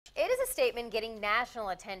It is a statement getting national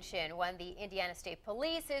attention when the Indiana State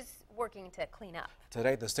Police is working to clean up.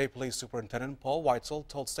 Today, the State Police Superintendent Paul Whitesell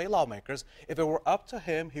told state lawmakers if it were up to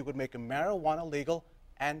him, he would make marijuana legal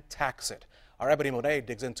and tax it. Our Ebony Monet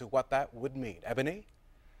digs into what that would mean. Ebony?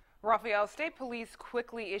 Raphael, State Police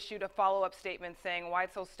quickly issued a follow-up statement saying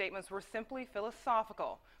Whitesell's statements were simply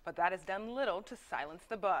philosophical, but that has done little to silence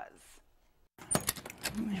the buzz.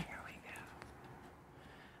 Here we go.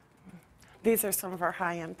 These are some of our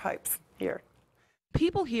high-end pipes here.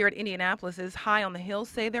 People here at Indianapolis's High on the Hill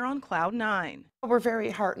say they're on cloud 9. We're very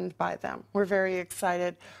heartened by them. We're very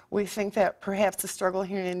excited. We think that perhaps the struggle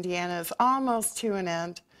here in Indiana is almost to an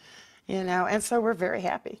end, and so we're very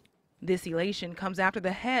happy. This elation comes after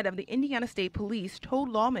the head of the Indiana State Police told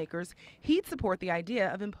lawmakers he'd support the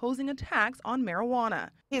idea of imposing a tax on marijuana.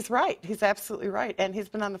 He's right. He's absolutely right. And he's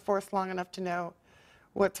been on the force long enough to know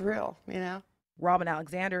what's real, Robin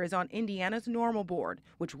Alexander is on Indiana's Normal Board,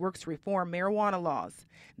 which works to reform marijuana laws.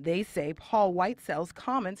 They say Paul Whitesell's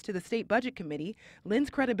comments to the State Budget Committee lends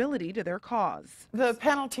credibility to their cause. The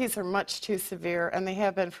penalties are much too severe, and they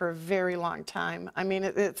have been for a very long time. I mean,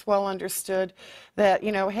 it's well understood that,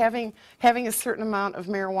 having a certain amount of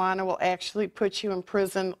marijuana will actually put you in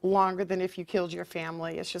prison longer than if you killed your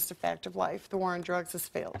family. It's just a fact of life. The war on drugs has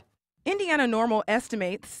failed. Indiana Normal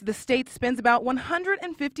estimates the state spends about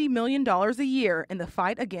 $150 million a year in the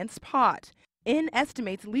fight against pot. In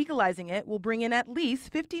estimates legalizing it will bring in at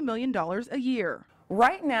least $50 million a year.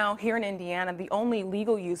 Right now, here in Indiana, the only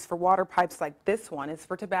legal use for water pipes like this one is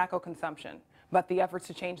for tobacco consumption. But the efforts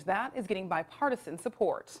to change that is getting bipartisan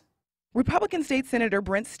support. Republican State Senator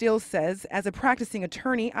Brent Steele says, as a practicing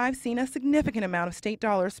attorney, I've seen a significant amount of state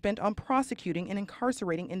dollars spent on prosecuting and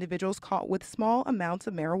incarcerating individuals caught with small amounts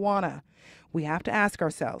of marijuana. We have to ask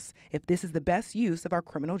ourselves if this is the best use of our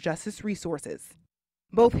criminal justice resources.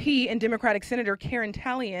 Both he and Democratic Senator Karen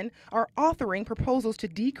Tallien are authoring proposals to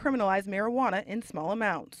decriminalize marijuana in small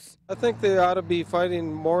amounts. I think they ought to be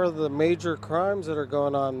fighting more of the major crimes that are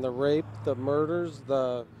going on, the rape, the murders,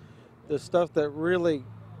 the stuff that really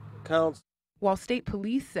counts. While state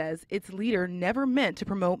police says its leader never meant to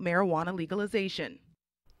promote marijuana legalization.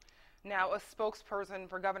 Now, a spokesperson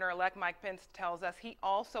for Governor-elect Mike Pence tells us he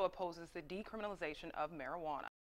also opposes the decriminalization of marijuana.